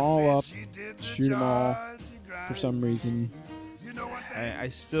round them all up, shoot them all for some reason.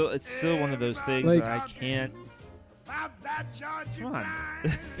 It's still one of those things Like, that I can't. Come on.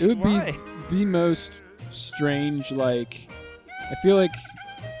 It would Why? be the most strange, like, I feel like,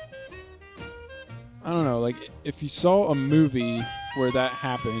 I don't know, like, if you saw a movie where that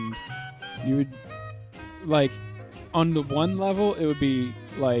happened, you would, like, on the one level, it would be,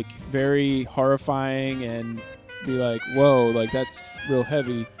 like, very horrifying and be like, whoa, like, that's real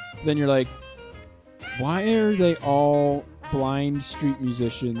heavy. Then you're like, why are they all blind street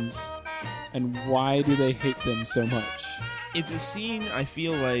musicians, and why do they hate them so much? It's a scene I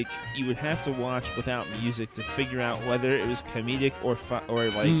feel like you would have to watch without music to figure out whether it was comedic or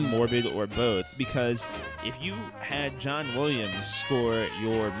morbid or both. Because if you had John Williams score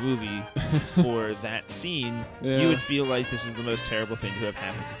your movie for that scene, you would feel like this is the most terrible thing to have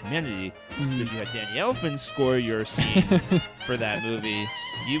happened to humanity. If you had Danny Elfman score your scene for that movie,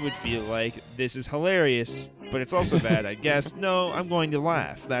 you would feel like this is hilarious, but it's also bad, I guess. No, I'm going to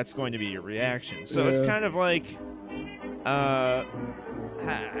laugh. That's going to be your reaction. So it's kind of like... I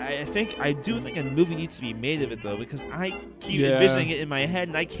do think a movie needs to be made of it, though, because I keep envisioning it in my head,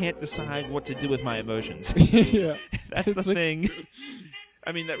 and I can't decide what to do with my emotions. Yeah. That's the thing.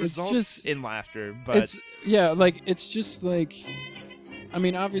 I mean, that results in laughter, but... It's just like... I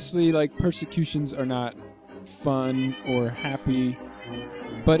mean, obviously, like, persecutions are not fun or happy,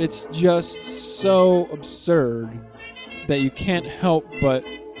 but it's just so absurd that you can't help but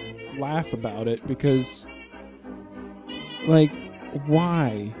laugh about it, because... Like,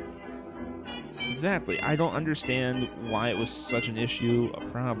 why? Exactly. I don't understand why it was such an issue, a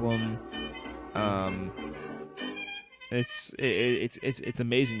problem. It's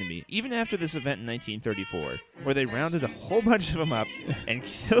amazing to me. Even after this event in 1934, where they rounded a whole bunch of them up and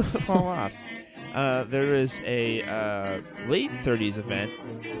killed them all off, there was a late 30s event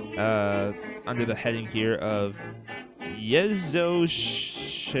under the heading here of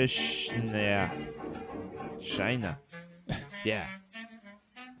China. Yeah.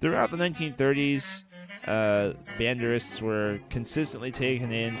 Throughout the 1930s, bandurists were consistently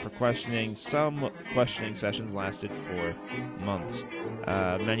taken in for questioning. Some questioning sessions lasted for months.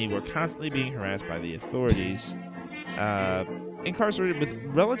 Many were constantly being harassed by the authorities, incarcerated with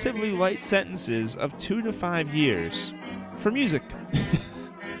relatively light sentences of 2 to 5 years for music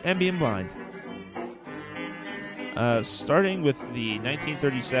and being blind. Starting with the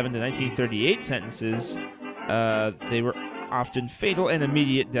 1937 to 1938 sentences, they were often fatal and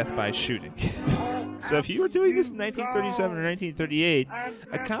immediate death by shooting. So if you were doing this in 1937 or 1938,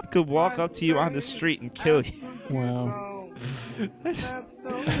 a cop could walk up to you on the street and kill you. Wow.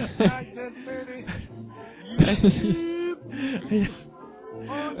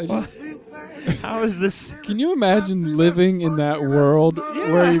 How is this? Can you imagine living in that world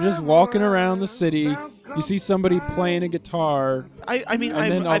where you're just walking around the city, you see somebody playing a guitar? I mean,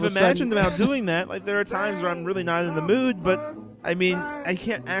 I've imagined about doing that. Like, there are times where I'm really not in the mood, but I mean, I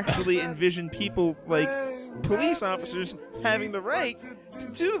can't actually envision people, like police officers, having the right to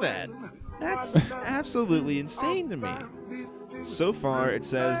do that. That's absolutely insane to me. So far, it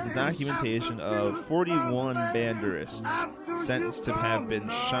says the documentation of 41 bandurists sentenced to have been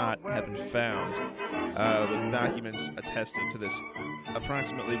shot have been found, with documents attesting to this.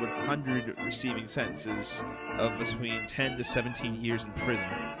 Approximately 100 receiving sentences of between 10 to 17 years in prison.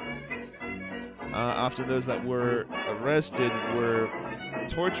 Often those that were arrested were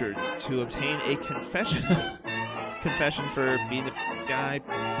tortured to obtain a confession. Confession for being a guy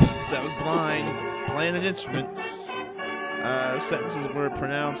that was blind, playing an instrument. Sentences were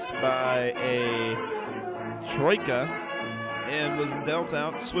pronounced by a troika and was dealt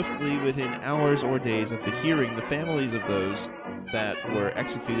out swiftly within hours or days of the hearing. The families of those that were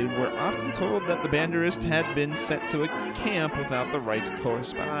executed were often told that the bandurist had been sent to a camp without the right to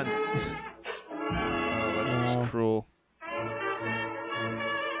correspond. Oh, that's just cruel.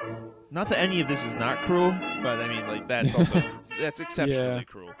 Not that any of this is not cruel, but I mean, like, that's also that's exceptionally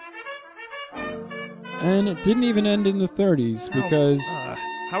cruel. And it didn't even end in the 30s because...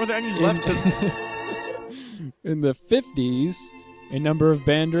 how are there any left to... In the 50s, a number of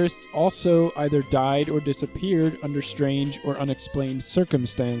bandurists also either died or disappeared under strange or unexplained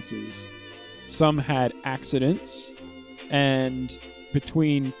circumstances. Some had accidents, and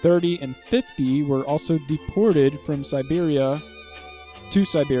between 30 and 50 were also deported from Siberia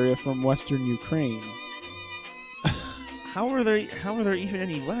from Western Ukraine. How are there even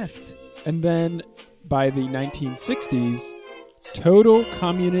any left? And then by the 1960s, total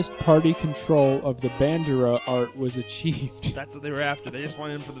Communist Party control of the bandura art was achieved. That's what they were after. They just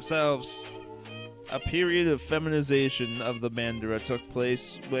wanted them for themselves. A period of feminization of the bandura took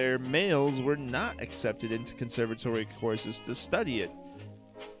place where males were not accepted into conservatory courses to study it.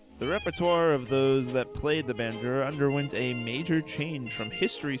 The repertoire of those that played the bandura underwent a major change from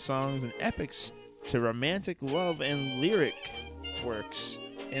history songs and epics to romantic love and lyric works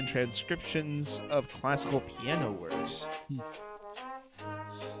and transcriptions of classical piano works.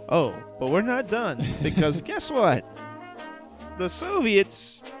 Oh, but we're not done, because guess what? The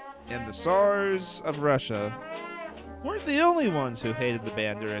Soviets and the Tsars of Russia weren't the only ones who hated the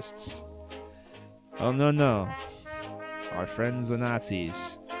bandurists. Oh, no. Our friends the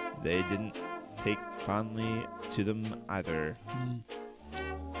Nazis, they didn't take fondly to them either.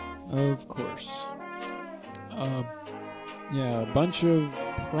 Of course. A bunch of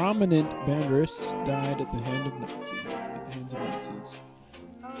prominent bandurists died at the hands of Nazis.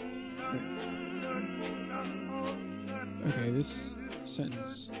 Okay, this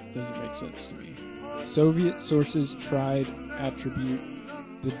sentence doesn't make sense to me. Soviet sources tried attribute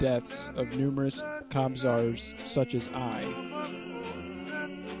the deaths of numerous Kobzars such as I.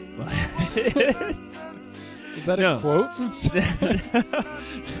 Is that a quote from?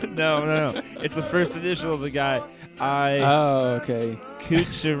 No. It's the first initial of the guy. Oh, okay.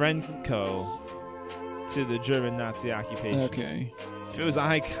 Kucherenko to the German Nazi occupation. Okay. If it was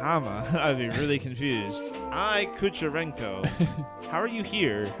I, comma, I'd be really confused. I, Kucherenko. How are you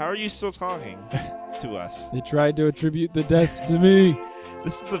here? How are you still talking to us? They tried to attribute the deaths to me.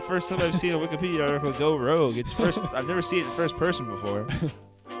 This is the first time I've seen a Wikipedia article go rogue. I've never seen it in first person before.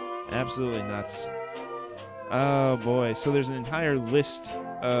 Absolutely nuts. Oh boy. So there's an entire list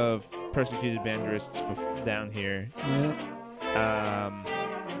of persecuted bandurists down here. Yeah.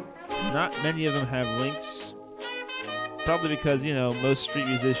 Not many of them have links. Probably because, most street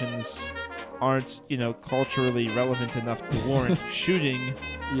musicians aren't, culturally relevant enough to warrant shooting.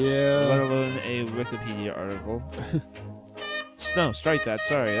 Yeah. Let alone a Wikipedia article. No, strike that.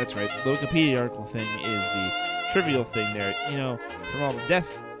 Sorry, that's right. The Wikipedia article thing is the trivial thing there. From all the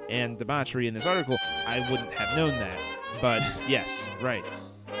death and debauchery in this article, I wouldn't have known that. But yes, right.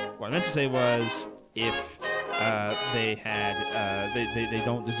 What I meant to say was, if they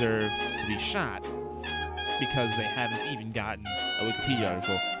don't deserve to be shot because they haven't even gotten a Wikipedia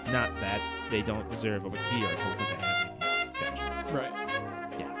article, not that they don't deserve a Wikipedia article because they haven't even gotten shot. Right.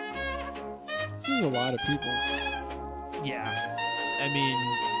 Yeah. This is a lot of people. Yeah. I mean,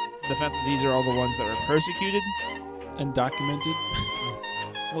 the fact that these are all the ones that were persecuted and documented.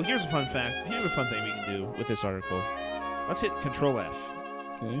 Well, here's a fun fact. Here's a fun thing we can do with this article. Let's hit Control F.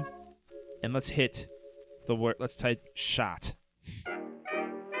 Okay. And let's hit the word. Let's type shot.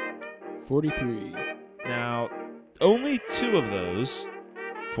 43. Now, only 2 of those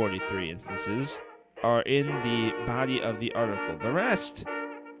 43 instances are in the body of the article. The rest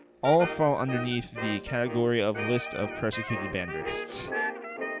all fall underneath the category of list of persecuted bandurists.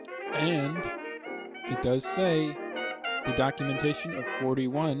 And it does say the documentation of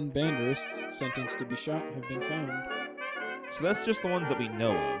 41 bandurists sentenced to be shot have been found. So that's just the ones that we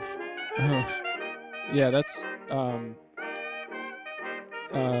know of. Yeah, that's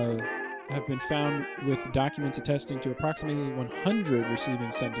have been found with documents attesting to approximately 100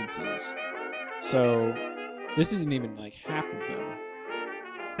 receiving sentences. So this isn't even like half of them.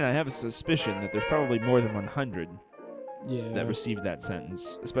 And I have a suspicion that there's probably more than 100 that received that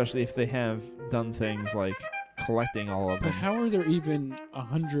sentence, especially if they have done things like collecting all of them. But how are there even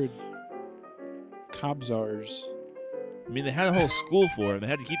 100 Kobzars? I mean, they had a whole school for it. They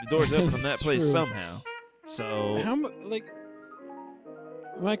had to keep the doors open on that place somehow. So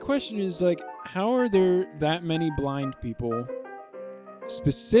my question is, how are there that many blind people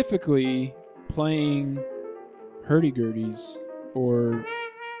specifically playing hurdy-gurdies or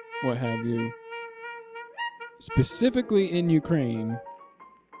what have you, specifically in Ukraine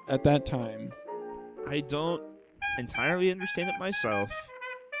at that time? I don't entirely understand it myself.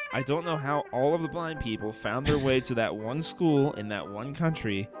 I don't know how all of the blind people found their way to that one school in that one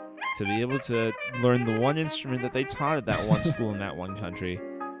country to be able to learn the one instrument that they taught at that one school in that one country.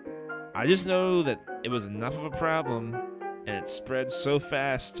 I just know that it was enough of a problem, and it spread so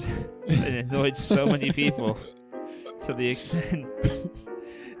fast and it annoyed so many people to the extent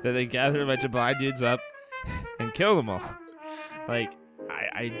that they gathered a bunch of blind dudes up and killed them all.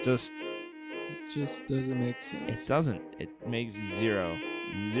 It just doesn't make sense. It doesn't. It makes zero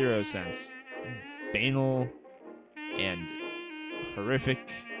sense. Banal and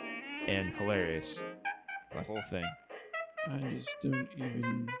horrific and hilarious. The whole thing. I just don't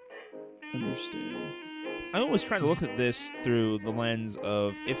even understand. I always try to look at this through the lens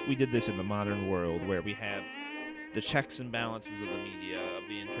of if we did this in the modern world where we have the checks and balances of the media, of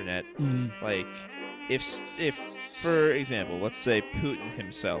the internet. Like, if for example, let's say Putin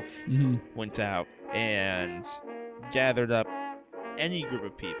himself went out and gathered up any group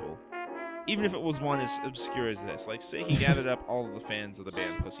of people, even if it was one as obscure as this, like say he gathered up all of the fans of the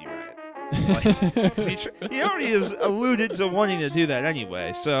band Pussy Riot. Like, 'cause he already has alluded to wanting to do that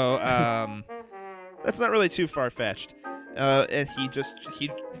anyway, so that's not really too far-fetched. And he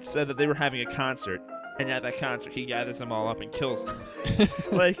said that they were having a concert, and at that concert he gathers them all up and kills them.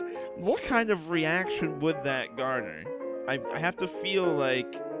 Like, what kind of reaction would that garner? I have to feel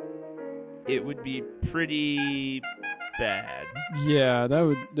like it would be pretty bad. Yeah,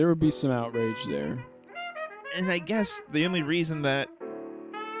 there would be some outrage there. And I guess part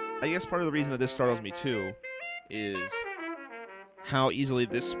of the reason that this startles me too is how easily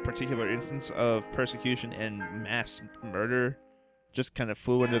this particular instance of persecution and mass murder just kind of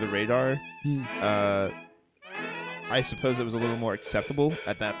flew under the radar. I suppose it was a little more acceptable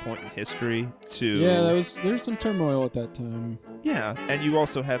at that point in history to... Yeah, there was some turmoil at that time. Yeah, and you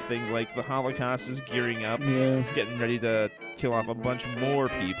also have things like the Holocaust is gearing up. Yeah. It's getting ready to kill off a bunch more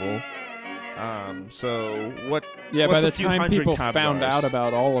people. So what? Yeah, what's by a the few time hundred people cop found cars? out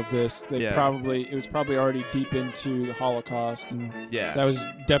about all of this, it was probably already deep into the Holocaust, and that was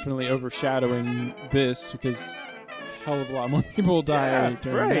definitely overshadowing this because a hell of a lot more people died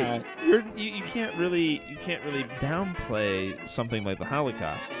during that. You can't really downplay something like the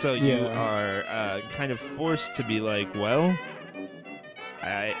Holocaust. So you are kind of forced to be like, well,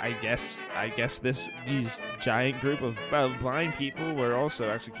 I guess these giant group of blind people were also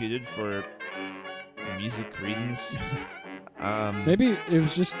executed for music reasons. Maybe it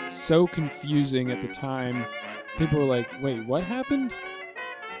was just so confusing at the time. People were like, "Wait, what happened?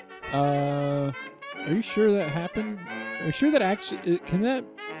 Are you sure that happened? Are you sure that actually can that?"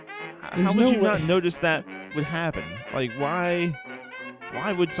 How would you not notice that would happen? Like, why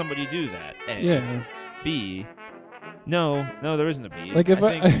would somebody do that? A. Yeah. B. No, there isn't a B. Like, if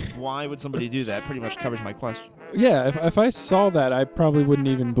I think why would somebody do that pretty much covers my question. Yeah, if I saw that, I probably wouldn't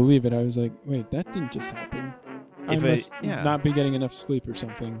even believe it. I was like, wait, that didn't just happen. I must not be getting enough sleep or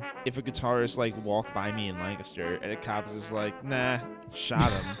something. If a guitarist, like, walked by me in Lancaster and a cop was just like, nah, shot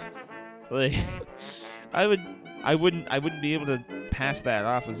him. Like, I wouldn't be able to pass that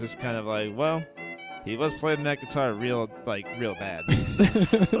off as just kind of like, well, he was playing that guitar real bad.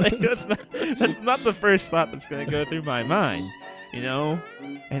 Like, that's not the first thought that's going to go through my mind, you know?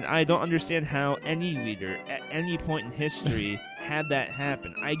 And I don't understand how any leader at any point in history had that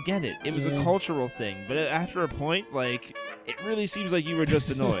happen. I get it. It was a cultural thing. But after a point, like, it really seems like you were just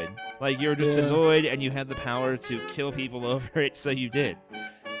annoyed. Like, you were just annoyed and you had the power to kill people over it, so you did.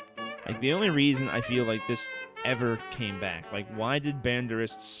 Like, the only reason I feel like this ever came back, like, why did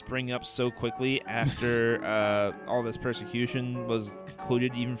bandurists spring up so quickly after all this persecution was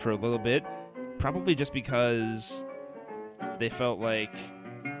concluded, even for a little bit? Probably just because they felt like,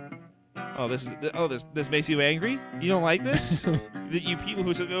 this makes you angry? You don't like this? That you people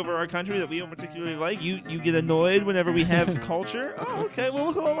who took over our country that we don't particularly like, you get annoyed whenever we have culture? Oh, okay, well,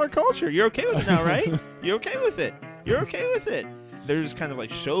 look at all our culture. You're okay with it now, right? You're okay with it. You're okay with it. They're just kind of like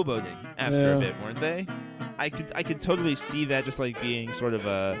showboating after a bit, weren't they? I could totally see that just like being sort of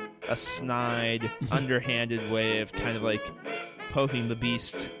a snide, underhanded way of kind of like poking the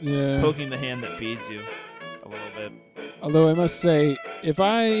beast, poking the hand that feeds you a little bit. Although I must say, if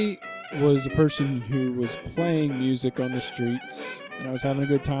I was a person who was playing music on the streets and I was having a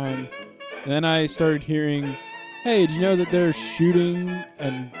good time, and then I started hearing, hey, do you know that they're shooting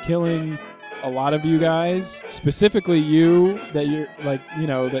and killing a lot of you guys, specifically you, that you're like, you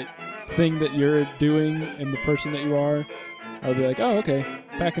know, that thing that you're doing and the person that you are, I would be like, oh, okay,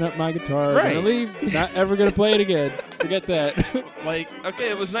 packing up my guitar, gonna leave, not ever gonna play it again. Forget that. Like, okay,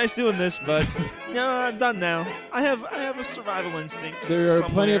 it was nice doing this, but no, I'm done now. I have a survival instinct. There are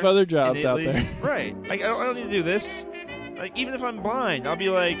plenty of other jobs out there. Right. Like, I don't need to do this. Like, even if I'm blind, I'll be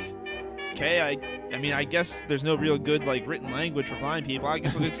like, okay, I mean, I guess there's no real good, like, written language for blind people. I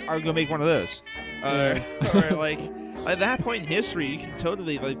guess I'll go make one of those. Or like, at that point in history, you can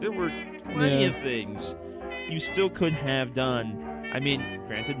totally, like, there were plenty of things you still could have done. I mean,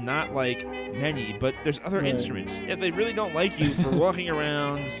 granted, not like many, but there's other instruments. If they really don't like you for walking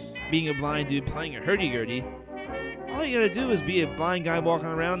around, being a blind dude playing a hurdy-gurdy, all you gotta do is be a blind guy walking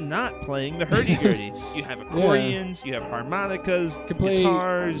around not playing the hurdy-gurdy. You have accordions, you have harmonicas,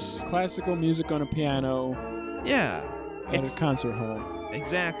 guitars. Classical music on a piano. Yeah. At a concert hall.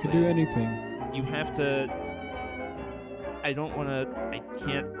 Exactly. To do anything. You have to I don't want to. I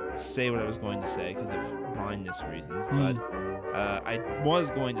can't say what I was going to say because of blindness reasons. But I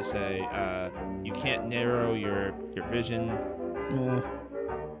was going to say you can't narrow your vision.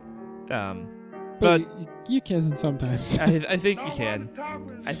 But you can sometimes. I think you can.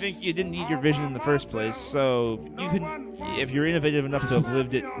 I think you didn't need your vision in the first place, so you can, if you're innovative enough to have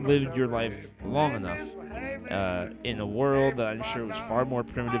lived your life long enough in a world that I'm sure was far more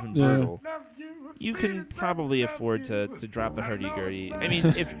primitive and brutal. You can probably afford to drop the hurdy-gurdy. I mean,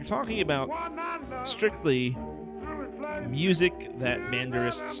 if you're talking about strictly music that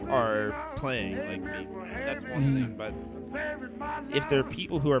bandurists are playing, like that's one thing. But if there are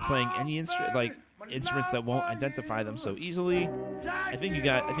people who are playing any instruments that won't identify them so easily, I think you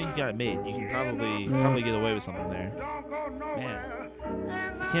got it made. You can probably get away with something there. Man,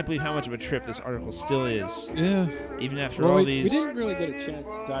 I can't believe how much of a trip this article still is. Yeah. Even after all these... We didn't really get a chance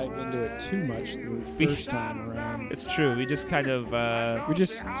to dive into it too much the first time around. It's true. We just kind of... we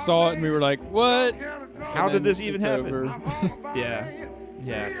just saw it and we were like, what? How did this even happen? Yeah.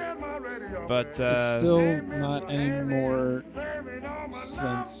 But... it's still not any more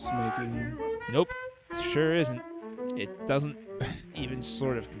sense-making. Nope. It sure isn't. It doesn't even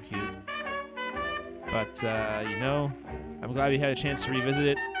sort of compute. But, I'm glad we had a chance to revisit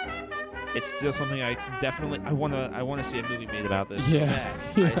it. It's still something I want to see a movie made about this. Yeah.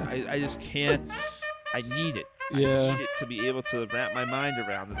 So bad. I just can't. I need it. Yeah. I need it to be able to wrap my mind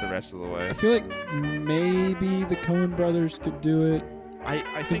around it the rest of the way. I feel like maybe the Coen brothers could do it. I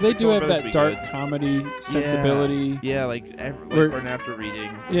because they do have that dark comedy sensibility. Yeah, like Burn After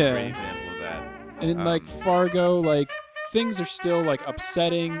Reading is a great example of that. And in like Fargo, like things are still like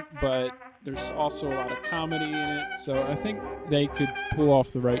upsetting, but there's also a lot of comedy in it. So I think they could pull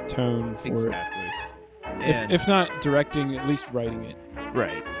off the right tone for it. If not directing, at least writing it.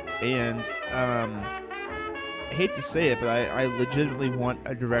 Right. And I hate to say it, but I legitimately want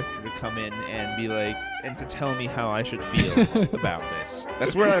a director to come in and be like, and to tell me how I should feel about this.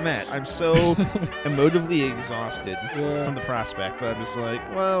 That's where I'm at. I'm so emotively exhausted from the prospect, but I'm just like,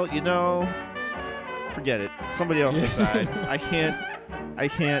 well, forget it. Somebody else decide. I can't.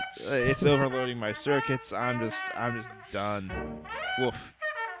 It's overloading my circuits. I'm just done. Woof.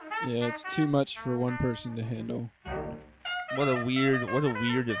 Yeah, it's too much for one person to handle. What a weird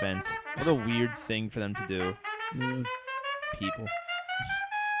event. What a weird thing for them to do. Yeah. People.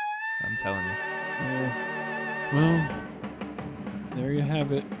 I'm telling you. Yeah. Well, there you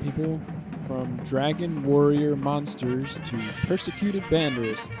have it, people. From Dragon Warrior Monsters to Persecuted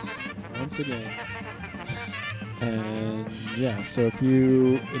Bandurists. Once again. And yeah, so if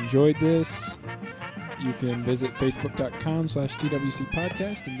you enjoyed this, you can visit facebook.com/TWC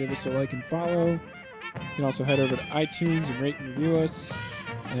podcast and give us a like and follow. You can also head over to iTunes and rate and review us.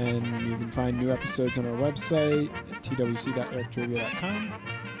 And you can find new episodes on our website at twc.erictrivia.com.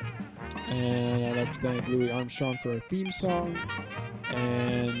 And I'd like to thank Louis Armstrong for our theme song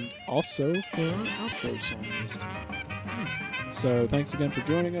and also for our outro song this time. So thanks again for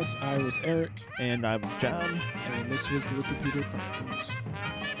joining us. I was Eric. And I was John. And this was the Wikipedia Chronicles.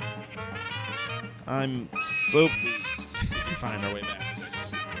 I'm so pleased we can find our way back to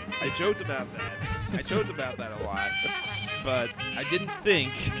this. I joked about that a lot. But I didn't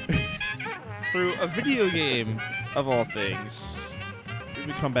think through a video game, of all things, we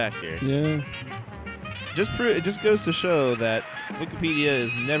would come back here. Yeah. It just goes to show that Wikipedia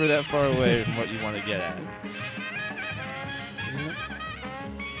is never that far away from what you want to get at.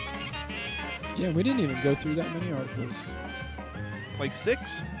 Yeah, we didn't even go through that many articles. Like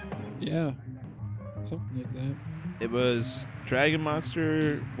 6? Yeah. Something like that. It was Dragon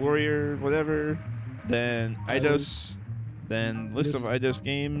Monster, Warrior, whatever, then Eidos, then list of Eidos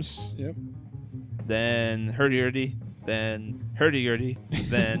games. Yep. Then Hurdy-Gurdy, then Hurdy-Gurdy,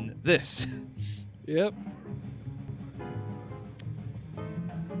 then this. Yep.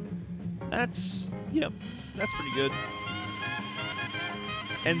 That's pretty good.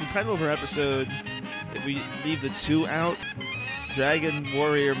 And the title of our episode, if we leave the 2 out, Dragon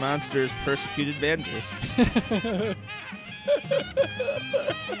Warrior Monsters Persecuted Bandurists.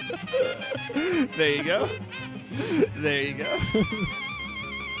 There you go.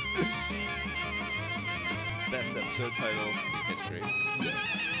 Best episode title in history. Yes.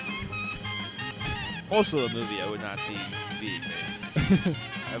 Also a movie I would not see being made.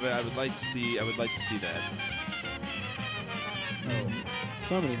 I would like to see that. Oh,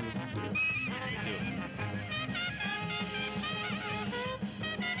 somebody needs to do it.